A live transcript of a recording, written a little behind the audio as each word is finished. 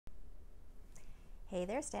Hey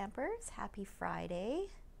there, Stampers. Happy Friday.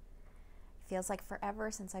 Feels like forever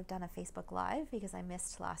since I've done a Facebook Live because I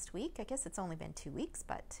missed last week. I guess it's only been 2 weeks,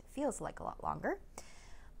 but it feels like a lot longer.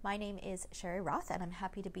 My name is Sherry Roth, and I'm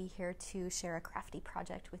happy to be here to share a crafty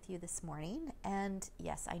project with you this morning. And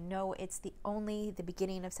yes, I know it's only the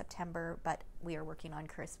beginning of September, but we are working on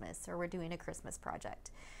Christmas, or we're doing a Christmas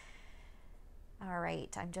project. All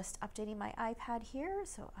right, I'm just updating my iPad here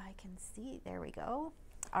so I can see. There we go.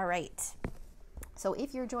 All right. So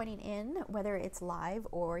if you're joining in, whether it's live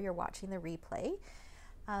or you're watching the replay,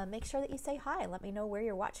 make sure that you say hi. Let me know where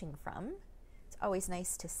you're watching from. It's always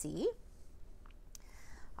nice to see.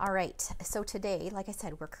 All right, so today, like I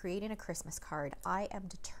said, we're creating a Christmas card. I am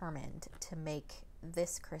determined to make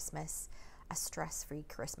this Christmas a stress-free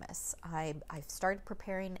Christmas. I've started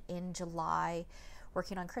preparing in July,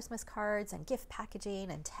 working on Christmas cards and gift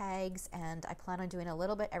packaging and tags, and I plan on doing a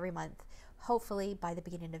little bit every month. Hopefully by the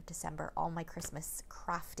beginning of December, all my Christmas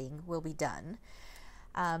crafting will be done.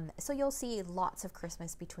 So you'll see lots of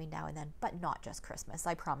Christmas between now and then, but not just Christmas.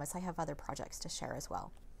 I promise I have other projects to share as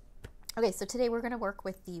well. Okay, so today we're going to work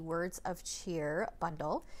with the Words of Cheer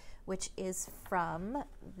bundle, which is from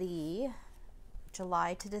the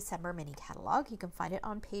July to December mini catalog. You can find it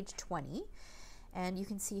on page 20. And you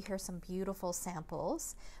can see here some beautiful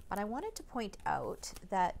samples, but I wanted to point out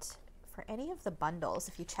that for any of the bundles,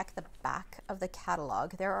 if you check the back of the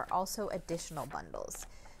catalog, there are also additional bundles.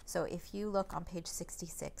 So if you look on page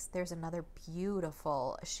 66, there's another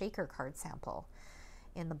beautiful shaker card sample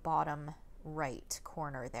in the bottom right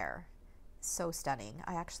corner there. So stunning.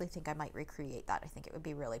 I actually think I might recreate that. I think it would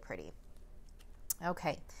be really pretty.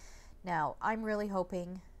 Okay, now I'm really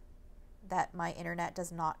hoping that my internet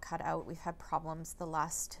does not cut out. We've had problems the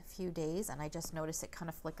last few days and I just noticed it kind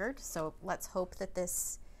of flickered. So let's hope that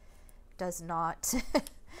this does not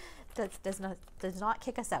does not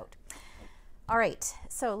kick us out. All right,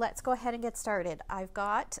 so let's go ahead and get started. I've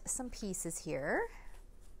got some pieces here.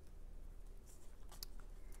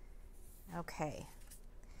 Okay,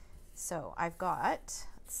 so I've got, let's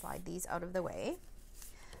slide these out of the way.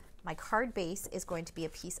 My card base is going to be a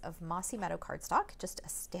piece of Mossy Meadow cardstock, just a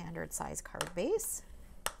standard size card base.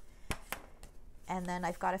 And then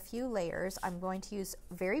I've got a few layers. I'm going to use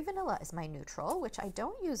Very Vanilla as my neutral, which I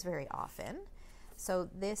don't use very often. So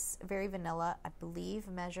this Very Vanilla, I believe,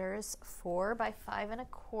 measures 4 by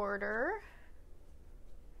 5.25.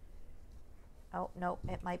 Oh, no,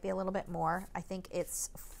 it might be a little bit more. I think it's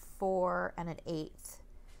 4 1/8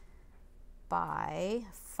 by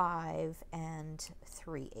 5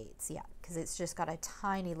 3/8. Yeah, because it's just got a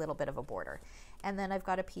tiny little bit of a border. And then I've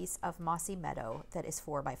got a piece of Mossy Meadow that is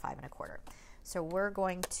 4 by 5.25. So we're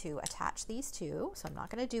going to attach these two. So I'm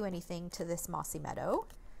not going to do anything to this Mossy Meadow.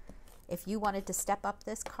 If you wanted to step up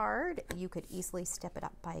this card, you could easily step it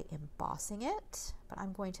up by embossing it, but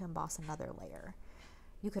I'm going to emboss another layer.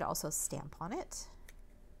 You could also stamp on it.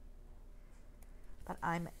 But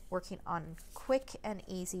I'm working on quick and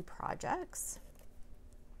easy projects.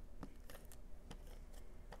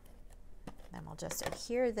 Then we'll just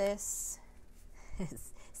adhere this.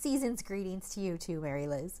 Season's greetings to you too, Mary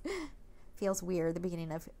Liz. Feels weird the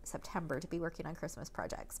beginning of September to be working on Christmas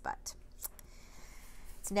projects, but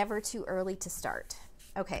it's never too early to start.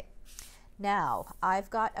 Okay, now I've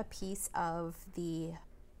got a piece of the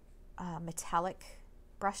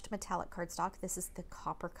brushed metallic cardstock. This is the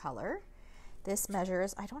copper color. This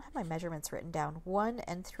measures, I don't have my measurements written down, 1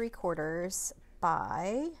 3/4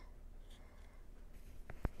 by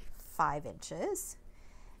 5 inches.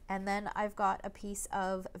 And then I've got a piece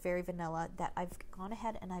of Very Vanilla that I've gone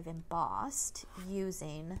ahead and I've embossed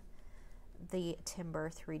using the Timber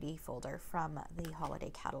 3D folder from the holiday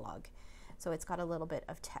catalog. So it's got a little bit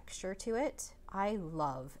of texture to it. I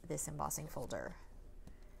love this embossing folder.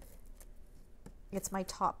 It's my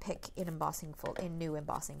top pick in new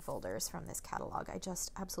embossing folders from this catalog. I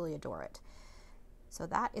just absolutely adore it. So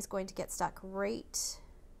that is going to get stuck right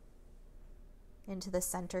into the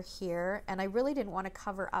center here. And I really didn't want to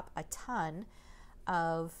cover up a ton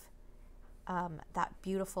of that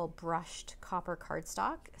beautiful brushed copper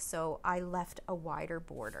cardstock. So I left a wider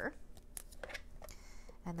border.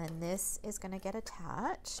 And then this is going to get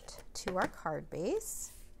attached to our card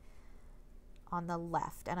base on the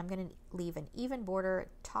left, and I'm going to leave an even border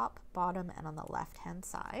top, bottom, and on the left hand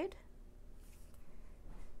side,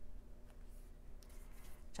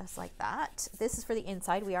 just like that. This is for the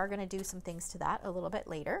inside. We are going to do some things to that a little bit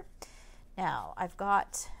later. Now I've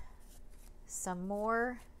got some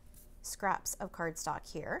more scraps of cardstock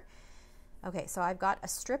here. Okay, so I've got a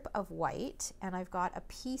strip of white and I've got a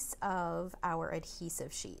piece of our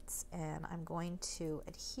adhesive sheets, and I'm going to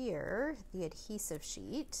adhere the adhesive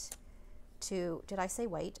sheet to, did I say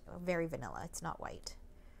white? Very vanilla. It's not white.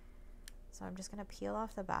 So I'm just going to peel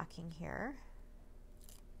off the backing here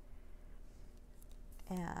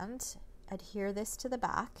and adhere this to the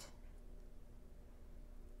back.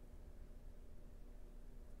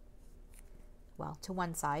 Well, to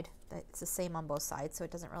one side. It's the same on both sides, so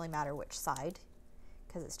it doesn't really matter which side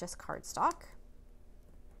because it's just cardstock.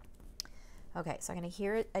 Okay, so I'm going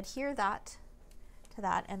to adhere that to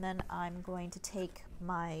that, and then I'm going to take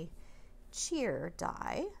my cheer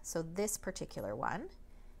die, so this particular one,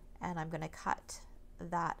 and I'm going to cut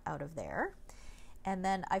that out of there. And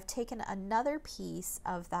then I've taken another piece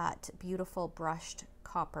of that beautiful brushed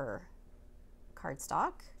copper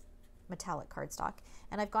cardstock, metallic cardstock,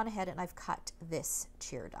 and I've gone ahead and I've cut this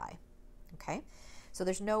cheer die. Okay, so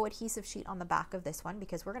there's no adhesive sheet on the back of this one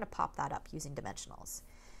because we're going to pop that up using dimensionals.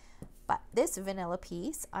 But this vanilla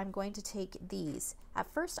piece, I'm going to take these.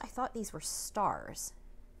 At first I thought these were stars,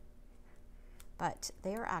 but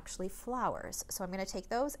they are actually flowers. So I'm going to take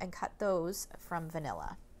those and cut those from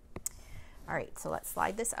vanilla. All right, so let's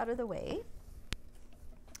slide this out of the way.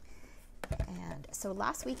 And so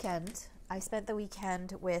last weekend, I spent the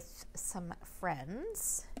weekend with some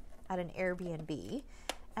friends at an Airbnb,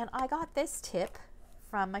 and I got this tip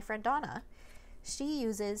from my friend Donna. She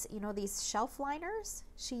uses, you know, these shelf liners.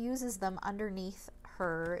 She uses them underneath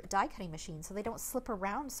her die cutting machine so they don't slip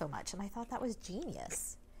around so much, and I thought that was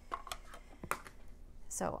genius.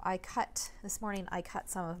 So this morning I cut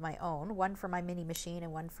some of my own, one for my mini machine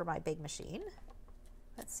and one for my big machine.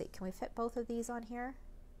 Let's see, can we fit both of these on here?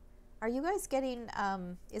 Are you guys getting,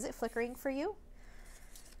 is it flickering for you?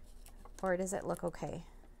 Or does it look okay?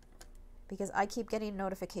 Because I keep getting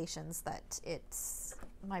notifications that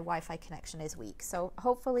my Wi-Fi connection is weak. So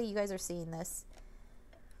hopefully you guys are seeing this.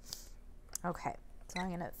 Okay, so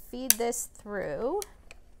I'm gonna feed this through.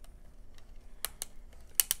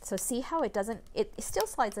 So see how it doesn't, it still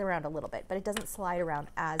slides around a little bit, but it doesn't slide around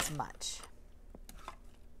as much.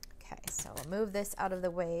 Okay, so we'll move this out of the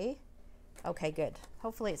way. Okay, good.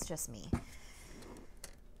 Hopefully it's just me.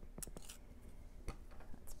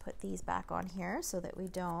 Let's put these back on here so that we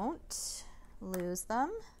don't lose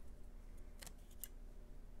them.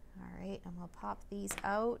 All right, and we'll pop these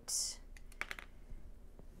out.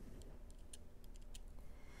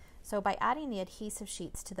 So by adding the adhesive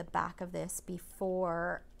sheets to the back of this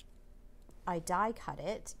before I die cut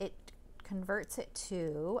it, it converts it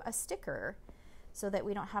to a sticker so that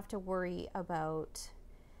we don't have to worry about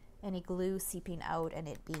any glue seeping out and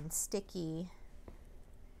it being sticky.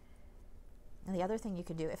 And the other thing you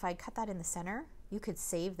could do, if I cut that in the center, you could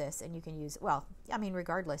save this and you can use, well, I mean,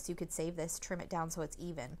 regardless, you could save this, trim it down so it's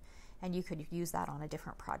even, and you could use that on a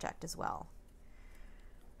different project as well.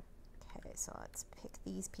 Okay, so let's pick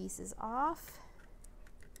these pieces off.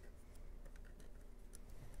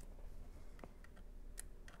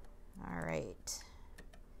 All right,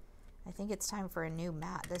 I think it's time for a new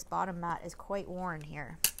mat. This bottom mat is quite worn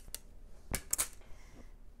here.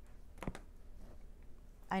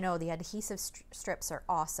 I know the adhesive strips are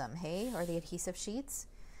awesome, hey, or the adhesive sheets.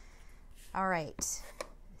 All right,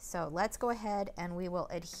 so let's go ahead and we will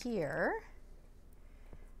adhere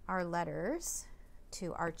our letters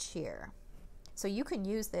to our cheer. So you can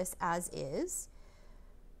use this as is,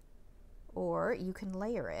 or you can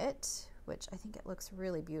layer it, which I think it looks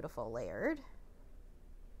really beautiful layered.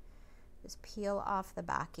 Just peel off the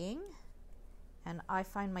backing, and I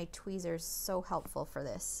find my tweezers so helpful for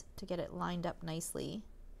this to get it lined up nicely.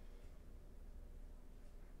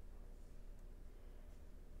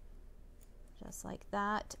 Just like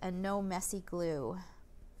that, and no messy glue,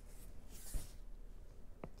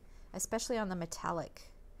 especially on the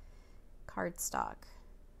metallic cardstock.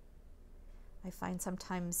 I find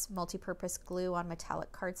sometimes multi-purpose glue on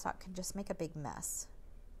metallic cardstock can just make a big mess.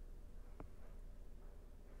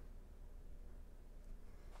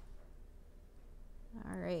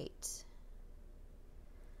 All right.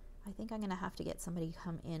 I think I'm going to have to get somebody to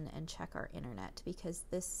come in and check our internet because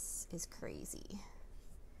this is crazy.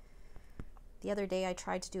 The other day I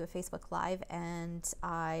tried to do a Facebook Live and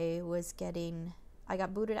I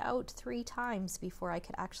got booted out 3 times before I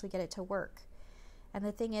could actually get it to work. And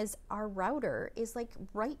the thing is, our router is like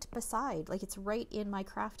right beside, like it's right in my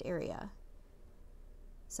craft area.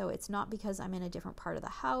 So it's not because I'm in a different part of the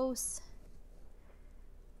house.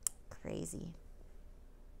 Crazy.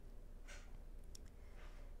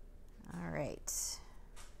 All right,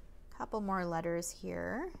 couple more letters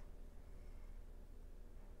here.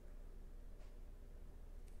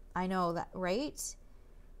 I know that, right?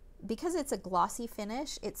 Because it's a glossy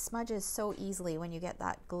finish, it smudges so easily when you get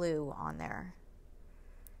that glue on there.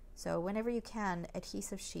 So whenever you can,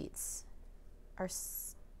 adhesive sheets are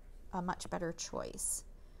a much better choice.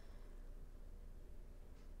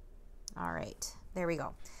 All right, there we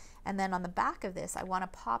go. And then on the back of this, I want to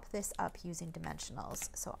pop this up using dimensionals.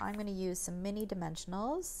 So I'm going to use some mini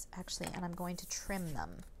dimensionals, actually, and I'm going to trim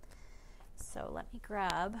them. So let me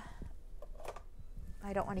grab,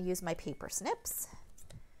 I don't want to use my paper snips.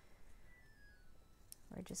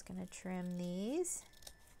 We're just going to trim these.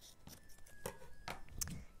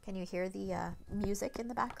 Can you hear the music in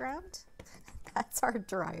the background? That's our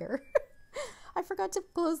dryer. I forgot to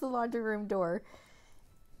close the laundry room door.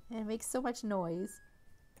 And it makes so much noise.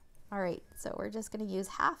 All right, so we're just going to use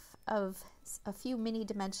half of a few mini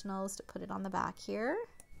dimensionals to put it on the back here.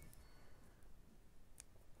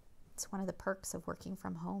 It's one of the perks of working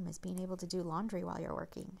from home, is being able to do laundry while you're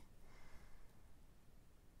working.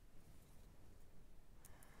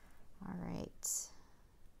 All right,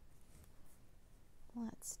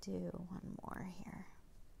 let's do one more here.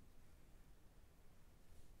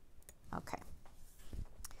 Okay.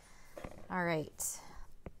 All right.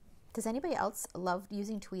 Does anybody else love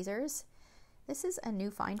using tweezers? This is a new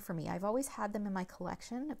find for me. I've always had them in my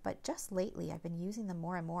collection, but just lately I've been using them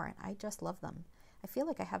more and more, and I just love them. I feel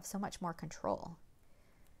like I have so much more control.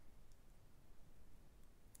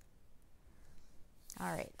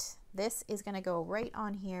 All right, this is going to go right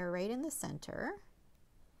on here, right in the center.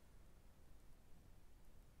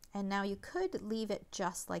 And now you could leave it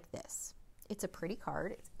just like this. It's a pretty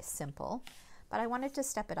card, it's simple, but I wanted to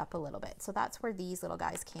step it up a little bit. So that's where these little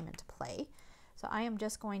guys came into play. So I am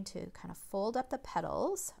just going to kind of fold up the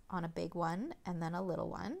petals on a big one and then a little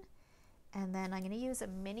one. And then I'm going to use a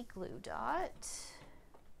mini glue dot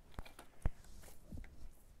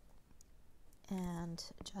and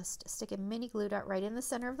just stick a mini glue dot right in the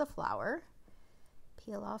center of the flower.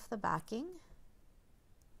 Peel off the backing.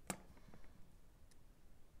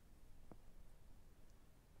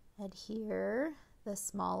 Adhere the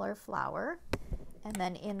smaller flower, and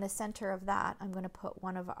then in the center of that I'm going to put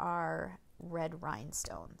one of our red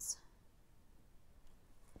rhinestones.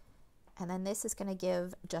 And then this is going to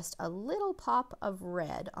give just a little pop of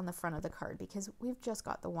red on the front of the card, because we've just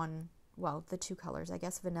got the one, well, the two colors, I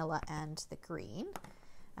guess, vanilla and the green.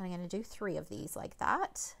 And I'm going to do 3 of these like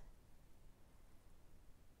that.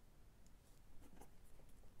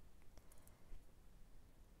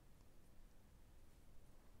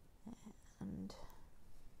 And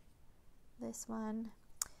this one.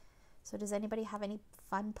 So does anybody have any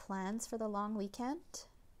fun plans for the long weekend?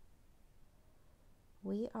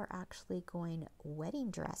 We are actually going wedding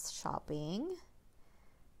dress shopping.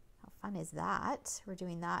 How fun is that? We're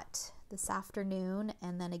doing that this afternoon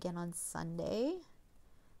and then again on Sunday.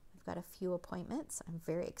 I've got a few appointments. I'm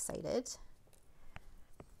very excited.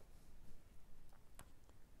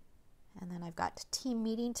 And then I've got team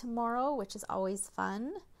meeting tomorrow, which is always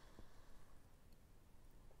fun.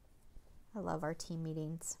 I love our team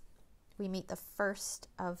meetings. We meet the first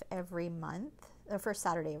of every month, the first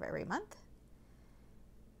Saturday of every month.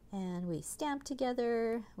 And we stamp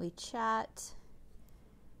together, we chat,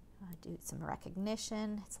 do some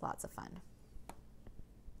recognition. It's lots of fun.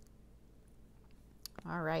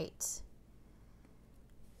 All right.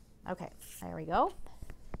 Okay, there we go.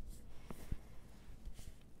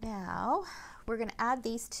 Now we're going to add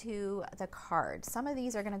these to the card. Some of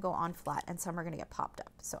these are going to go on flat and some are going to get popped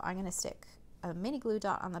up. So I'm going to stick a mini glue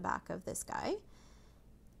dot on the back of this guy,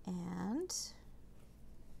 and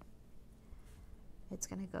it's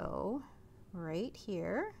going to go right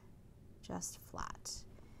here, just flat.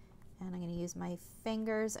 And I'm going to use my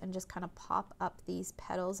fingers and just kind of pop up these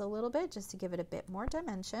petals a little bit just to give it a bit more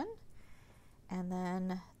dimension. And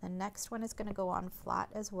then the next one is going to go on flat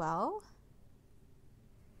as well.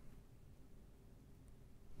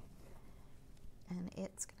 And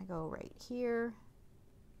it's going to go right here.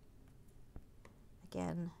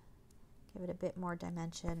 Again, give it a bit more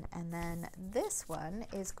dimension. And then this one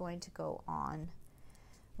is going to go on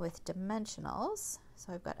with dimensionals.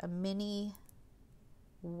 So I've got a mini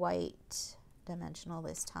white dimensional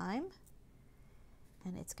this time,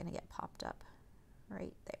 and it's going to get popped up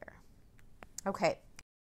right there. Okay,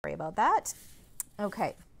 sorry about that.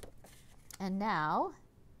 Okay, and now,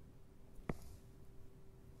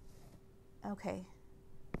 okay,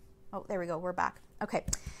 oh, there we go, we're back. Okay,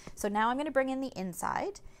 so now I'm going to bring in the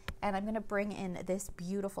inside, and I'm going to bring in this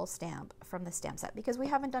beautiful stamp from the stamp set because we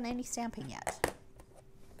haven't done any stamping yet.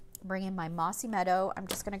 Bring in my Mossy Meadow. I'm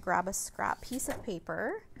just going to grab a scrap piece of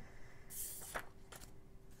paper.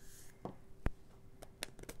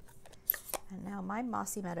 And now my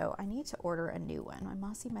Mossy Meadow, I need to order a new one. My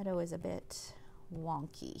Mossy Meadow is a bit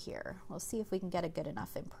wonky here. We'll see if we can get a good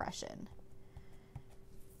enough impression.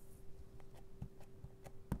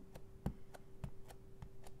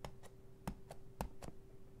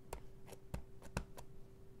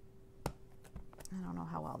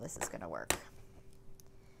 this is going to work.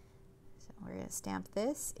 So we're going to stamp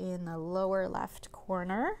this in the lower left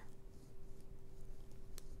corner.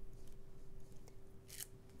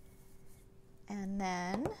 And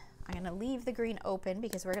then I'm going to leave the green open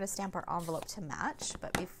because we're going to stamp our envelope to match.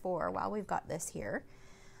 But while we've got this here,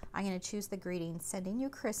 I'm going to choose the greeting, Sending You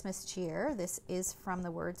Christmas Cheer. This is from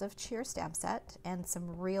the Words of Cheer stamp set, and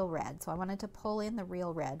some real red. So I wanted to pull in the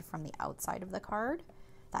real red from the outside of the card,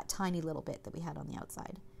 that tiny little bit that we had on the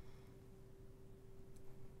outside.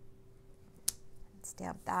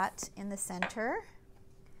 Stamp that in the center.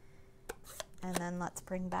 And then let's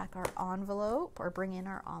bring back our envelope, or bring in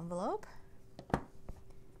our envelope.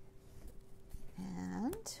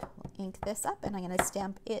 And we'll ink this up, and I'm going to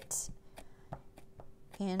stamp it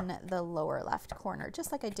in the lower left corner,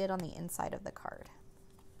 just like I did on the inside of the card.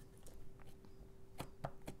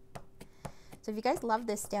 So if you guys love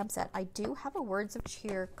this stamp set, I do have a Words of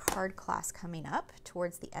Cheer card class coming up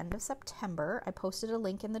towards the end of September. I posted a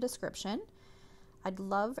link in the description. I'd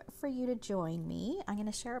love for you to join me. I'm going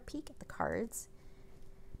to share a peek at the cards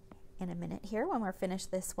in a minute here when we're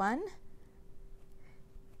finished this one.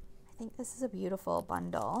 I think this is a beautiful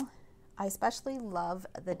bundle. I especially love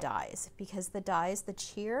the dies, because the dies, the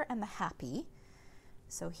cheer and the happy.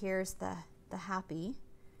 So here's the happy.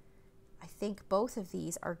 I think both of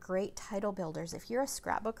these are great title builders. If you're a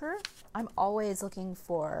scrapbooker, I'm always looking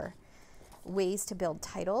for ways to build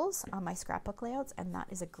titles on my scrapbook layouts, and that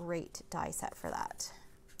is a great die set for that.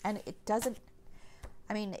 And it doesn't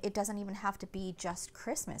even have to be just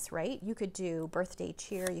Christmas, right? You could do birthday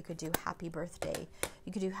cheer, you could do happy birthday,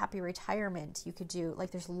 you could do happy retirement, you could do,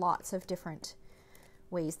 like, there's lots of different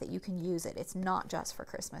ways that you can use it. It's not just for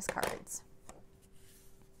Christmas cards.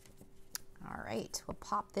 All right, we'll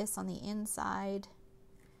pop this on the inside.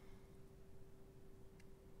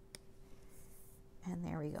 And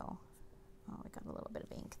there we go. Oh, we got a little bit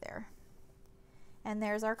of ink there. And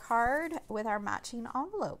there's our card with our matching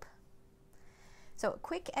envelope. So a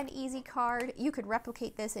quick and easy card. You could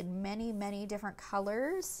replicate this in many, many different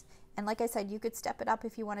colors. And like I said, you could step it up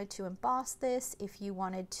if you wanted to emboss this, if you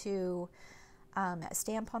wanted to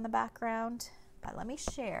stamp on the background. But let me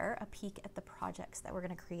share a peek at the projects that we're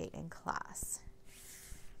going to create in class.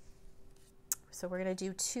 So we're going to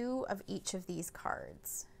do 2 of each of these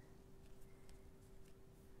cards.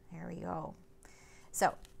 There we go.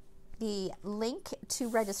 So the link to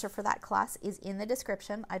register for that class is in the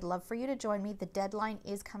description. I'd love for you to join me. The deadline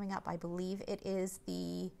is coming up. I believe it is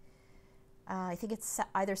I think it's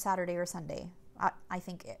either Saturday or Sunday. I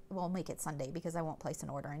think we'll make it Sunday because I won't place an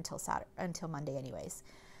order until Monday anyways.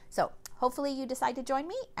 So hopefully you decide to join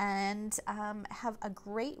me, and have a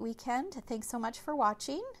great weekend. Thanks so much for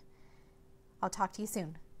watching. I'll talk to you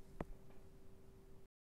soon.